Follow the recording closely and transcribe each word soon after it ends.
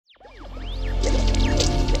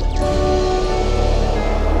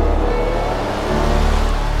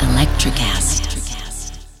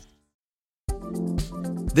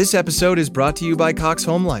This episode is brought to you by Cox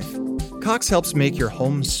Home Life. Cox helps make your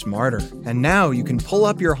home smarter, and now you can pull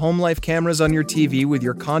up your Home Life cameras on your TV with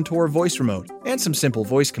your Contour voice remote and some simple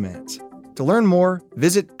voice commands. To learn more,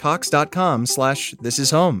 visit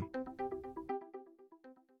cox.com/thisishome.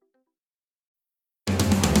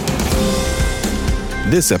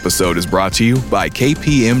 This episode is brought to you by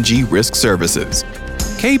KPMG Risk Services.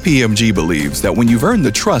 KPMG believes that when you've earned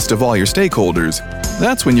the trust of all your stakeholders,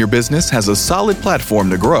 that's when your business has a solid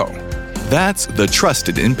platform to grow. That's the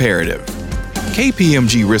trusted imperative.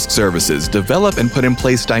 KPMG Risk Services develop and put in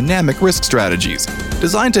place dynamic risk strategies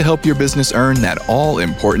designed to help your business earn that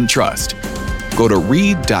all-important trust. Go to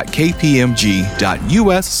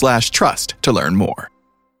read.kpmg.us/trust to learn more.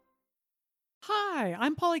 Hi,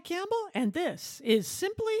 I'm Polly Campbell, and this is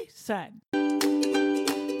Simply Said.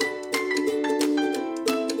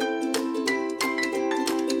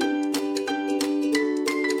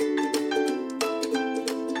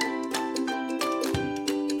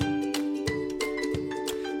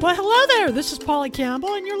 Well, hello there. This is Polly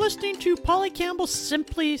Campbell, and you're listening to Polly Campbell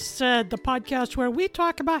Simply Said, the podcast where we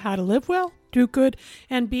talk about how to live well, do good,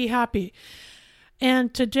 and be happy.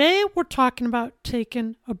 And today we're talking about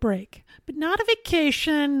taking a break, but not a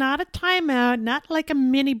vacation, not a timeout, not like a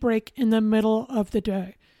mini break in the middle of the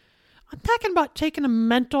day. I'm talking about taking a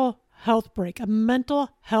mental health break, a mental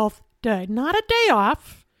health day, not a day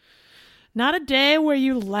off. Not a day where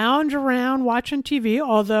you lounge around watching TV,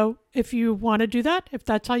 although if you want to do that, if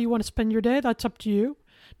that's how you want to spend your day, that's up to you.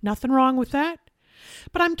 Nothing wrong with that.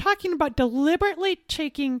 But I'm talking about deliberately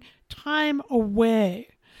taking time away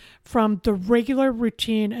from the regular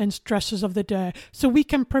routine and stresses of the day so we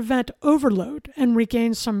can prevent overload and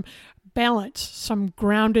regain some balance, some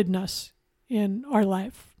groundedness in our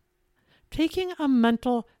life. Taking a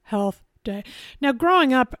mental health day. Now,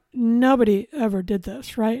 growing up, nobody ever did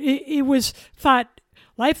this, right? It was thought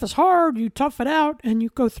life is hard, you tough it out, and you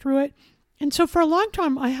go through it. And so for a long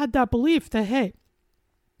time, I had that belief that, hey,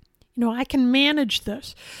 I can manage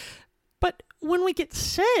this. But when we get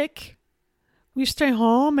sick, we stay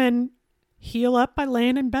home and heal up by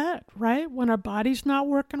laying in bed, right? When our body's not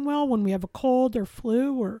working well, when we have a cold or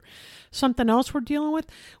flu or something else we're dealing with,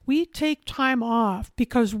 we take time off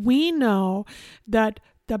because we know that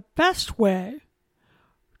the best way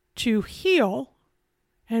to heal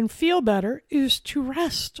and feel better is to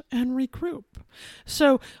rest and regroup.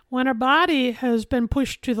 So when our body has been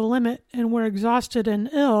pushed to the limit and we're exhausted and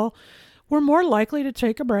ill, we're more likely to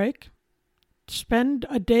take a break, spend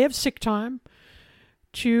a day of sick time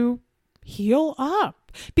to heal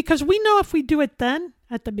up. Because we know if we do it then,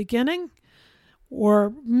 at the beginning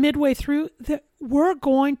or midway through, that we're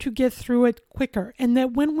going to get through it quicker. And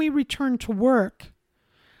that when we return to work,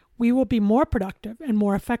 we will be more productive and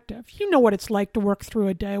more effective. You know what it's like to work through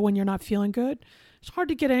a day when you're not feeling good. It's hard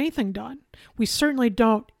to get anything done. We certainly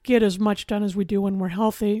don't get as much done as we do when we're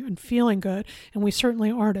healthy and feeling good, and we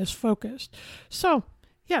certainly aren't as focused. So,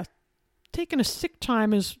 yeah, taking a sick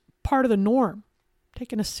time is part of the norm,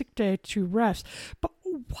 taking a sick day to rest. But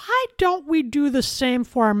why don't we do the same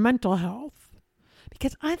for our mental health?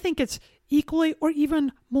 Because I think it's equally or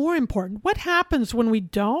even more important. What happens when we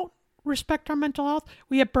don't respect our mental health?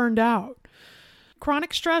 We get burned out.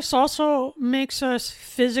 Chronic stress also makes us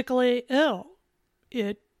physically ill.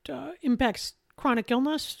 It impacts chronic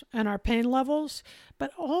illness and our pain levels,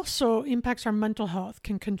 but also impacts our mental health,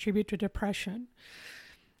 can contribute to depression.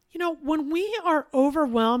 When we are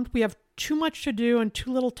overwhelmed, we have too much to do and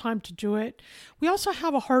too little time to do it. We also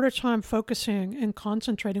have a harder time focusing and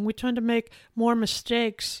concentrating. We tend to make more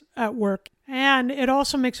mistakes at work, and it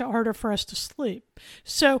also makes it harder for us to sleep.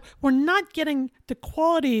 So we're not getting the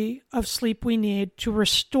quality of sleep we need to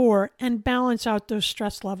restore and balance out those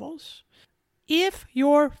stress levels. If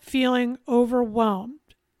you're feeling overwhelmed,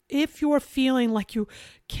 if you're feeling like you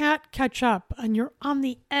can't catch up and you're on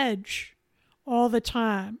the edge all the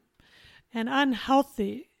time and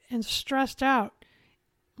unhealthy and stressed out,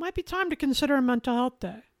 it might be time to consider a mental health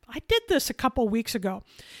day. I did this a couple weeks ago,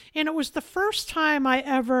 and it was the first time I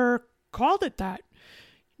ever called it that.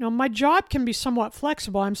 My job can be somewhat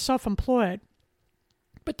flexible. I'm self-employed.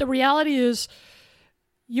 But the reality is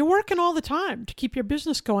you're working all the time to keep your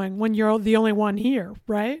business going when you're the only one here,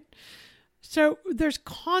 right? So there's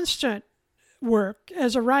constant work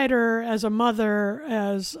as a writer, as a mother,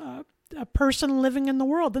 as a person living in the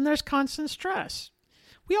world, and there's constant stress.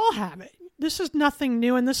 We all have it. This is nothing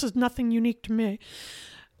new, and this is nothing unique to me.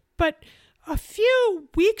 But a few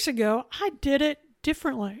weeks ago, I did it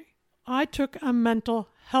differently. I took a mental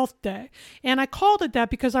Health Day. And I called it that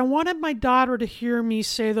because I wanted my daughter to hear me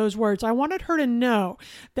say those words. I wanted her to know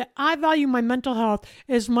that I value my mental health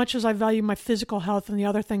as much as I value my physical health and the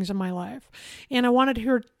other things in my life. And I wanted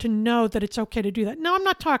her to know that it's okay to do that. Now, I'm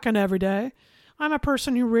not talking every day. I'm a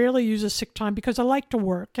person who rarely uses sick time because I like to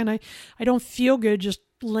work, and I don't feel good just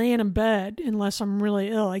laying in bed unless I'm really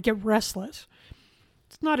ill. I get restless.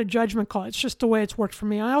 It's not a judgment call. It's just the way it's worked for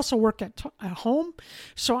me. I also work at home,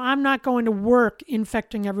 so I'm not going to work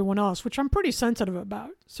infecting everyone else, which I'm pretty sensitive about.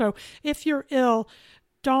 So if you're ill,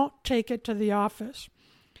 don't take it to the office.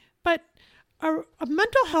 But a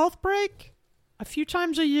mental health break a few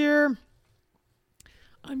times a year,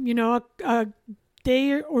 a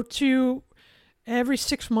day or two every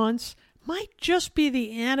 6 months might just be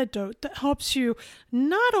the antidote that helps you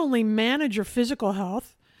not only manage your physical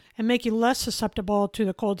health and make you less susceptible to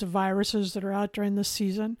the colds and viruses that are out during this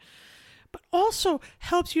season, but also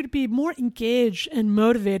helps you to be more engaged and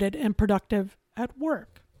motivated and productive at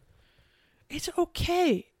work. It's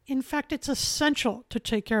okay. In fact, it's essential to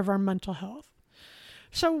take care of our mental health.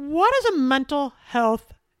 So what does a mental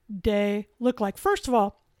health day look like? First of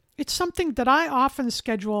all, it's something that I often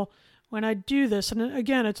schedule when I do this, and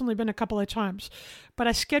again, it's only been a couple of times, but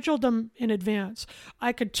I scheduled them in advance.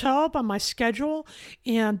 I could tell by my schedule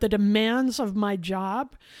and the demands of my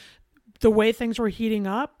job, the way things were heating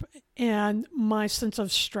up, and my sense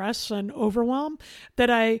of stress and overwhelm, that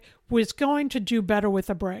I was going to do better with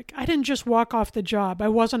a break. I didn't just walk off the job. I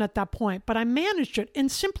wasn't at that point, but I managed it.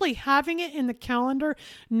 And simply having it in the calendar,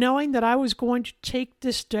 knowing that I was going to take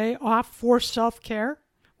this day off for self-care.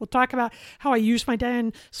 We'll talk about how I use my day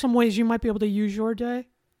and some ways you might be able to use your day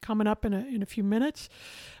coming up in a few minutes.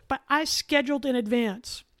 But I scheduled in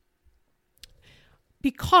advance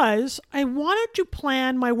because I wanted to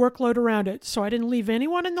plan my workload around it. So I didn't leave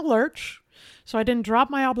anyone in the lurch. So I didn't drop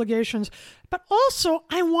my obligations. But also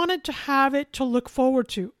I wanted to have it to look forward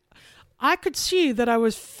to. I could see that I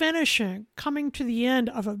was coming to the end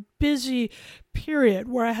of a busy period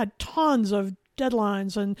where I had tons of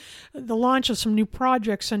deadlines and the launch of some new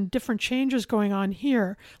projects and different changes going on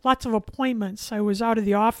here. Lots of appointments. I was out of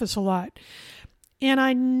the office a lot. And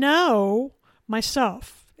I know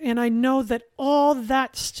myself, and I know that all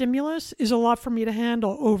that stimulus is a lot for me to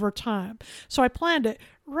handle over time. So I planned it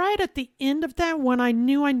right at the end of that when I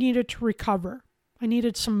knew I needed to recover. I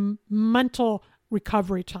needed some mental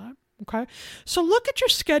recovery time. Okay. So look at your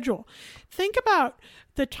schedule. Think about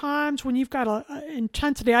the times when you've got an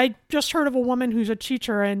intensity. I just heard of a woman who's a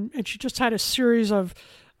teacher and she just had a series of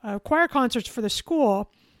choir concerts for the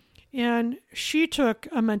school. And she took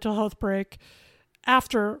a mental health break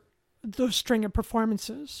after the string of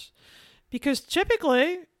performances because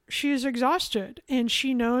typically she's exhausted and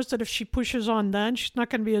she knows that if she pushes on then, she's not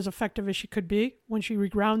going to be as effective as she could be when she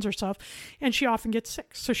regrounds herself. And she often gets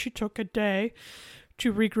sick. So she took a day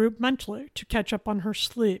to regroup mentally, to catch up on her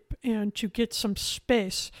sleep, and to get some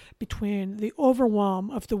space between the overwhelm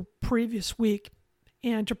of the previous week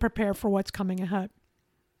and to prepare for what's coming ahead.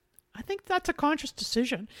 I think that's a conscious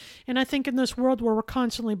decision. And I think in this world where we're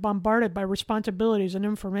constantly bombarded by responsibilities and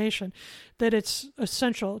information, that it's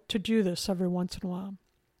essential to do this every once in a while.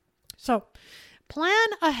 So plan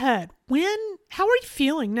ahead. How are you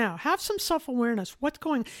feeling now? Have some self-awareness. What's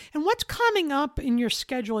coming up in your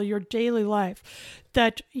schedule, your daily life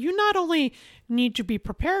that you not only need to be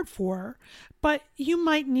prepared for, but you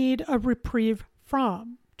might need a reprieve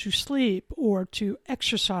from, to sleep or to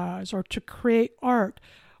exercise or to create art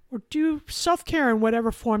or do self-care in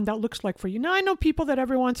whatever form that looks like for you. Now, I know people that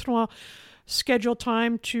every once in a while schedule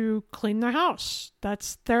time to clean their house.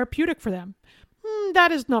 That's therapeutic for them.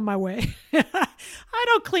 That is not my way. I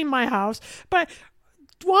don't clean my house. But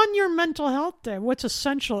on your mental health day, what's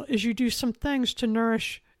essential is you do some things to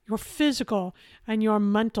nourish your physical and your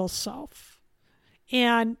mental self.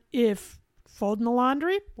 And if folding the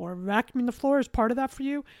laundry or vacuuming the floor is part of that for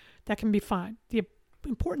you, that can be fine. The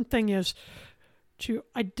important thing is to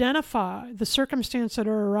identify the circumstances that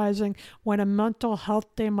are arising when a mental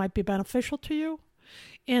health day might be beneficial to you,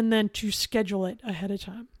 and then to schedule it ahead of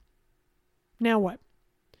time. Now what?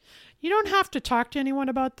 You don't have to talk to anyone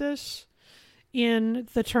about this in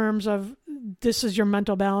the terms of this is your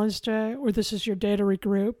mental balance day or this is your day to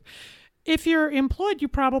regroup. If you're employed, you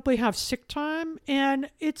probably have sick time,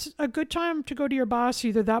 and it's a good time to go to your boss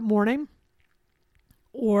either that morning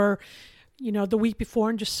or, the week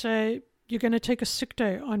before and just say, you're going to take a sick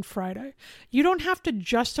day on Friday. You don't have to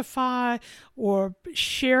justify or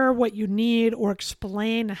share what you need or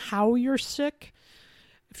explain how you're sick.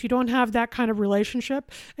 If you don't have that kind of relationship,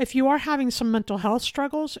 if you are having some mental health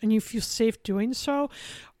struggles and you feel safe doing so,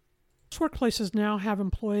 Workplaces now have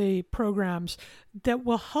employee programs that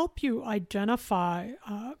will help you identify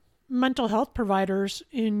mental health providers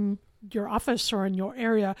in your office or in your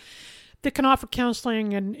area that can offer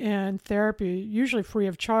counseling and therapy, usually free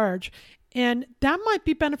of charge. And that might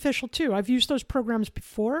be beneficial too. I've used those programs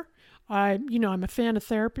before. I'm a fan of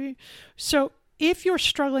therapy. So if you're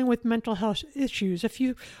struggling with mental health issues, if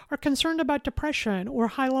you are concerned about depression or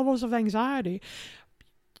high levels of anxiety,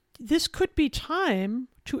 this could be time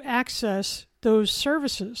to access those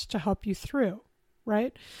services to help you through,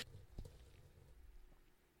 right?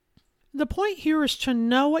 The point here is to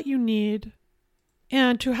know what you need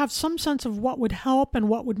and to have some sense of what would help and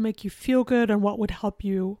what would make you feel good and what would help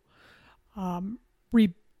you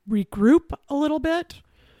regroup a little bit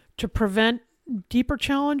to prevent deeper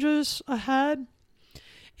challenges ahead,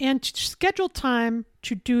 and to schedule time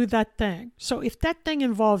to do that thing. So if that thing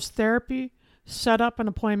involves therapy, set up an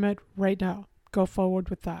appointment right now. Go forward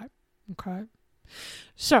with that. Okay?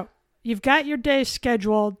 So you've got your day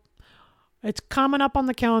scheduled. It's coming up on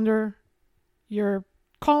the calendar. You're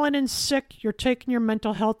calling in sick. You're taking your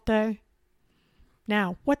mental health day.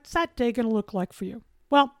 Now, what's that day going to look like for you?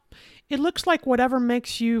 Well, it looks like whatever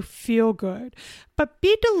makes you feel good. But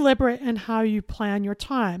be deliberate in how you plan your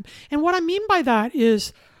time. And what I mean by that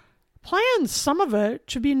is plan some of it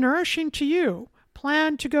to be nourishing to you.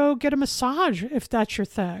 Plan to go get a massage if that's your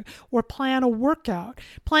thing, or plan a workout,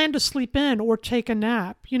 plan to sleep in or take a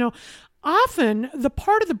nap. Often the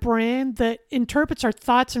part of the brain that interprets our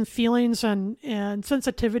thoughts and feelings and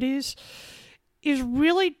sensitivities is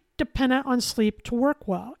really dependent on sleep to work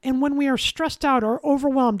well. And when we are stressed out or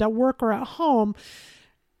overwhelmed at work or at home,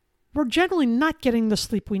 we're generally not getting the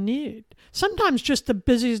sleep we need. Sometimes just the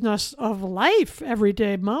busyness of life,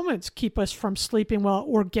 everyday moments, keep us from sleeping well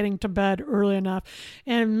or getting to bed early enough.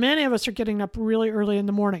 And many of us are getting up really early in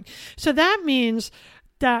the morning. So that means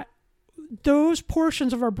that those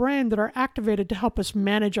portions of our brain that are activated to help us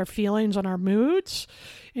manage our feelings and our moods,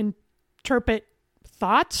 interpret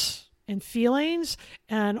thoughts and feelings,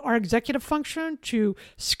 and our executive function to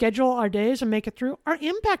schedule our days and make it through are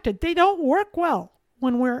impacted. They don't work well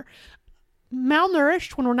when we're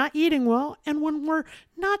malnourished, when we're not eating well, and when we're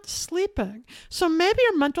not sleeping. So maybe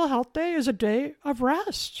your mental health day is a day of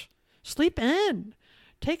rest. Sleep in,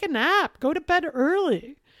 take a nap, go to bed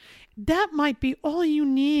early. That might be all you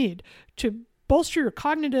need to bolster your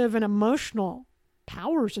cognitive and emotional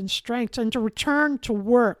powers and strengths and to return to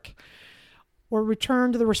work or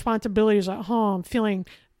return to the responsibilities at home feeling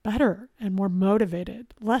better and more motivated,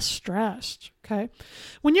 less stressed, okay?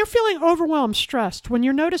 When you're feeling overwhelmed, stressed, when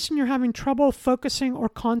you're noticing you're having trouble focusing or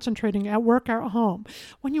concentrating at work or at home,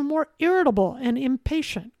 when you're more irritable and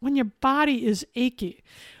impatient, when your body is achy,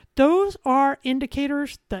 those are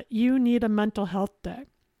indicators that you need a mental health day.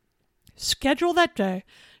 Schedule that day,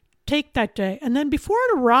 take that day, and then before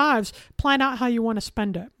it arrives, plan out how you want to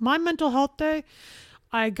spend it. My mental health day,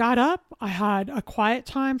 I got up, I had a quiet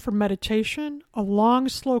time for meditation, a long,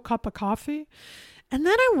 slow cup of coffee, and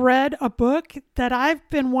then I read a book that I've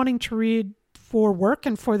been wanting to read for work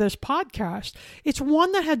and for this podcast. It's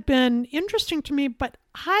one that had been interesting to me, but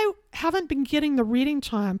I haven't been getting the reading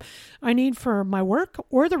time I need for my work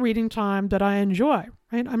or the reading time that I enjoy.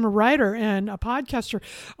 Right? I'm a writer and a podcaster.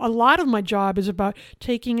 A lot of my job is about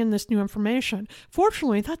taking in this new information.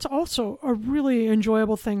 Fortunately, that's also a really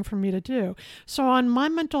enjoyable thing for me to do. So on my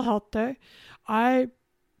mental health day, I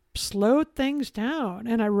slowed things down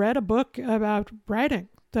and I read a book about writing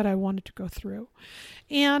that I wanted to go through.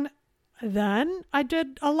 And then I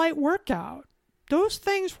did a light workout. Those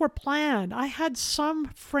things were planned. I had some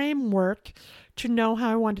framework to know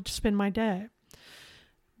how I wanted to spend my day.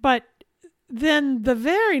 But then the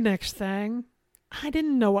very next thing, I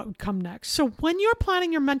didn't know what would come next. So when you're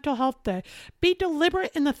planning your mental health day, be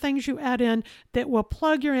deliberate in the things you add in that will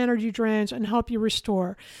plug your energy drains and help you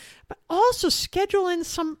restore. But also schedule in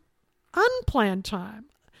some unplanned time.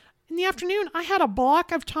 In the afternoon, I had a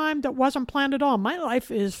block of time that wasn't planned at all. My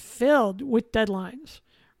life is filled with deadlines,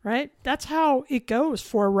 right? That's how it goes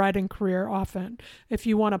for a writing career often, if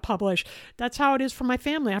you want to publish. That's how it is for my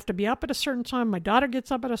family. I have to be up at a certain time. My daughter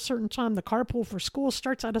gets up at a certain time. The carpool for school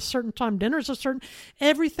starts at a certain time. Dinner's a certain...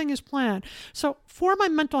 Everything is planned. So for my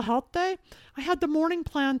mental health day, I had the morning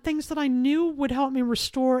plan, things that I knew would help me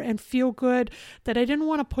restore and feel good, that I didn't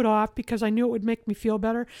want to put off because I knew it would make me feel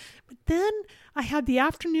better. But then I had the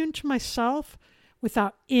afternoon to myself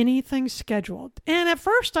without anything scheduled. And at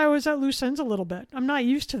first I was at loose ends a little bit. I'm not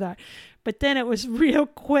used to that. But then it was real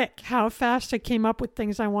quick how fast I came up with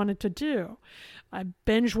things I wanted to do. I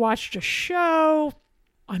binge watched a show.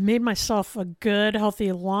 I made myself a good,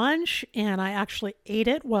 healthy lunch, and I actually ate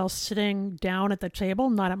it while sitting down at the table,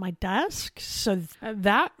 not at my desk. So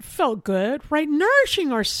that felt good, right?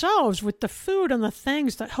 Nourishing ourselves with the food and the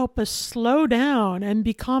things that help us slow down and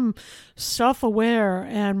become self-aware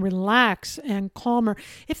and relax and calmer.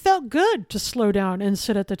 It felt good to slow down and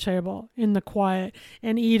sit at the table in the quiet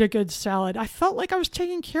and eat a good salad. I felt like I was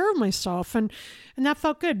taking care of myself, and that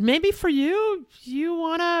felt good. Maybe for you, you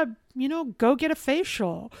want to go get a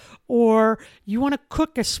facial, or you want to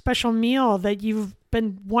cook a special meal that you've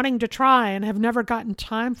been wanting to try and have never gotten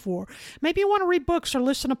time for. Maybe you want to read books or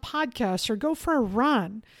listen to podcasts or go for a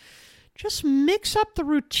run. Just mix up the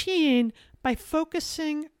routine by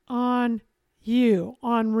focusing on you,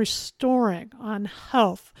 on restoring, on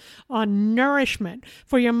health, on nourishment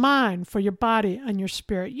for your mind, for your body, and your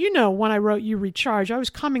spirit. When I wrote You Recharge, I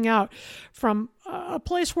was coming out from a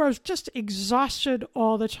place where I was just exhausted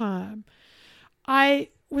all the time. I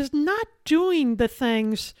was not doing the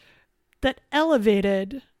things that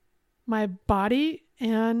elevated my body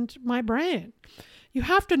and my brain. You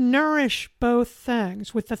have to nourish both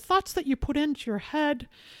things with the thoughts that you put into your head,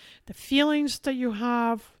 the feelings that you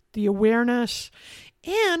have, the awareness,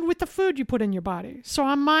 and with the food you put in your body. So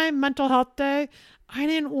on my mental health day, I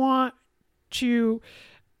didn't want to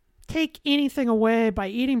take anything away by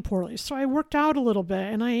eating poorly. So I worked out a little bit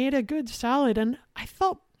and I ate a good salad, and I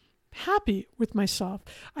felt happy with myself.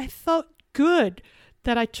 I felt good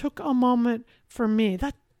that I took a moment for me.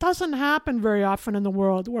 That doesn't happen very often in the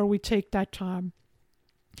world where we take that time.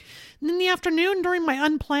 And in the afternoon, during my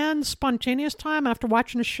unplanned, spontaneous time after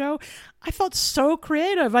watching a show, I felt so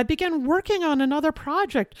creative. I began working on another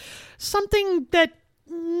project, something that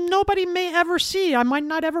nobody may ever see. I might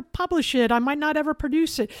not ever publish it. I might not ever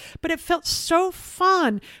produce it. But it felt so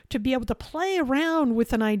fun to be able to play around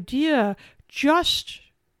with an idea just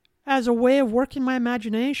as a way of working my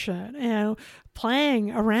imagination and playing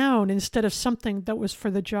around instead of something that was for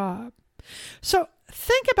the job. So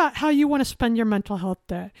think about how you want to spend your mental health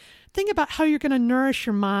day. Think about how you're going to nourish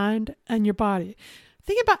your mind and your body.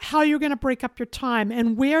 Think about how you're going to break up your time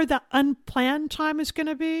and where the unplanned time is going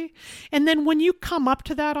to be. And then when you come up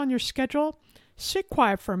to that on your schedule, sit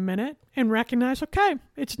quiet for a minute and recognize, okay,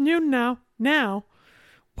 it's noon now. Now,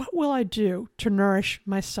 what will I do to nourish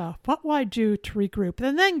myself? What will I do to regroup?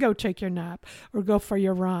 And then go take your nap or go for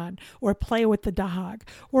your run or play with the dog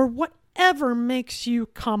or whatever makes you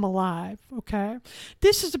come alive, okay?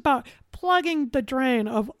 This is about plugging the drain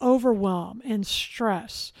of overwhelm and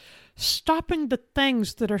stress, stopping the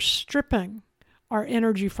things that are stripping our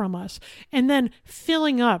energy from us, and then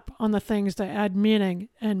filling up on the things that add meaning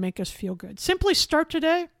and make us feel good. Simply start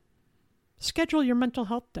today. Schedule your mental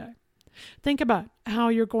health day. Think about how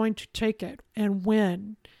you're going to take it and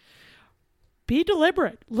when. Be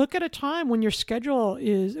deliberate. Look at a time when your schedule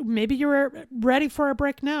is, maybe you're ready for a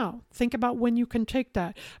break now. Think about when you can take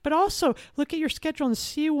that. But also look at your schedule and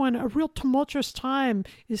see when a real tumultuous time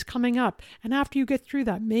is coming up. And after you get through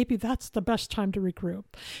that, maybe that's the best time to regroup.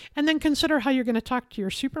 And then consider how you're going to talk to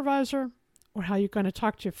your supervisor or how you're going to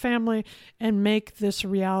talk to your family and make this a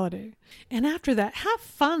reality. And after that, have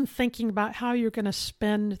fun thinking about how you're going to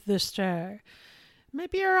spend this day.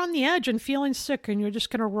 Maybe you're on the edge and feeling sick and you're just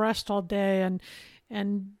going to rest all day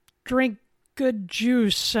and drink good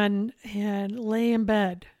juice and lay in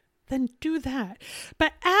bed. Then do that.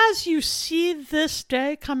 But as you see this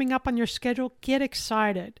day coming up on your schedule, get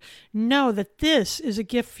excited. Know that this is a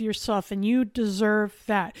gift for yourself and you deserve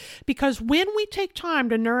that. Because when we take time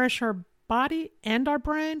to nourish our body and our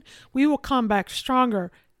brain, we will come back stronger,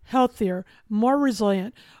 healthier, more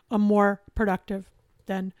resilient, and more productive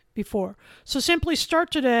than before. So simply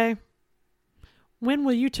start today. When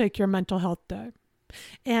will you take your mental health day?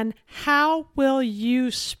 And how will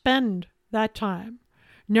you spend that time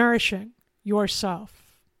nourishing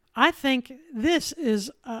yourself? I think this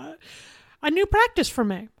is a new practice for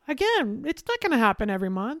me. Again, it's not going to happen every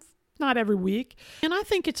month, not every week. And I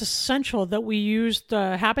think it's essential that we use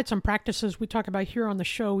the habits and practices we talk about here on the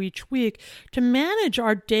show each week to manage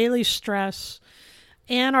our daily stress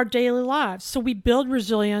and our daily lives. So we build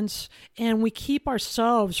resilience and we keep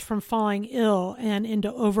ourselves from falling ill and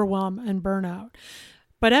into overwhelm and burnout.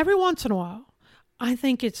 But every once in a while, I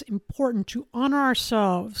think it's important to honor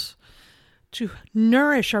ourselves, to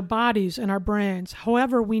nourish our bodies and our brains,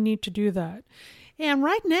 however we need to do that. And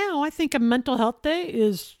right now, I think a mental health day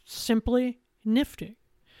is simply nifty.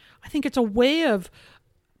 I think it's a way of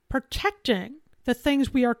protecting the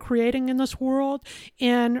things we are creating in this world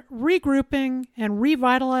and regrouping and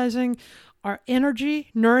revitalizing our energy,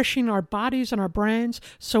 nourishing our bodies and our brains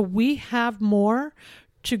so we have more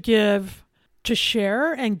to give to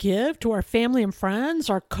share and give to our family and friends,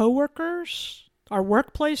 our coworkers, our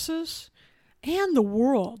workplaces, and the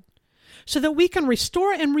world, so that we can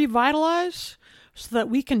restore and revitalize, so that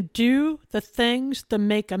we can do the things that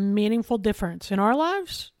make a meaningful difference in our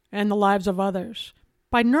lives and the lives of others.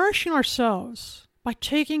 By nourishing ourselves, by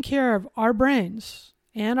taking care of our brains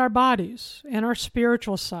and our bodies and our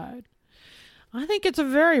spiritual side. I think it's a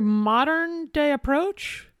very modern day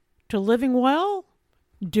approach to living well,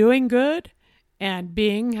 doing good, and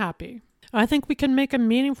being happy. I think we can make a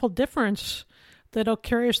meaningful difference that'll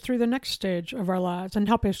carry us through the next stage of our lives and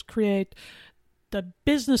help us create the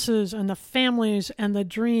businesses and the families and the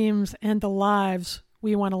dreams and the lives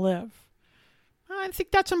we want to live. I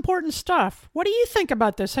think that's important stuff. What do you think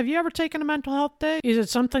about this? Have you ever taken a mental health day? Is it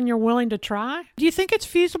something you're willing to try? Do you think it's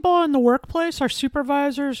feasible in the workplace? Are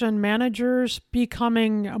supervisors and managers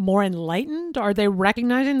becoming more enlightened? Are they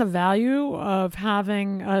recognizing the value of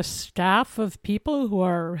having a staff of people who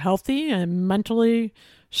are healthy and mentally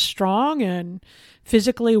strong and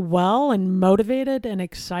physically well and motivated and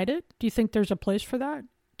excited? Do you think there's a place for that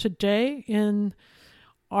today in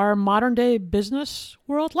our modern day business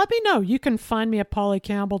world? Let me know. You can find me at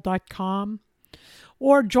pollycampbell.com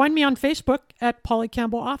or join me on Facebook at Polly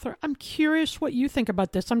Campbell Author. I'm curious what you think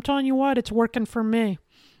about this. I'm telling you what, it's working for me.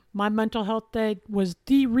 My mental health day was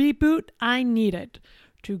the reboot I needed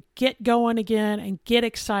to get going again and get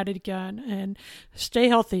excited again and stay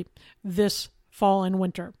healthy this fall and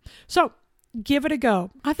winter. So give it a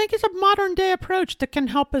go. I think it's a modern day approach that can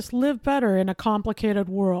help us live better in a complicated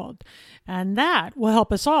world. And that will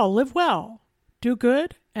help us all live well, do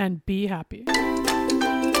good, and be happy.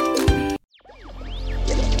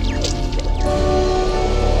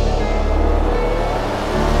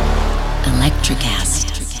 Electricast.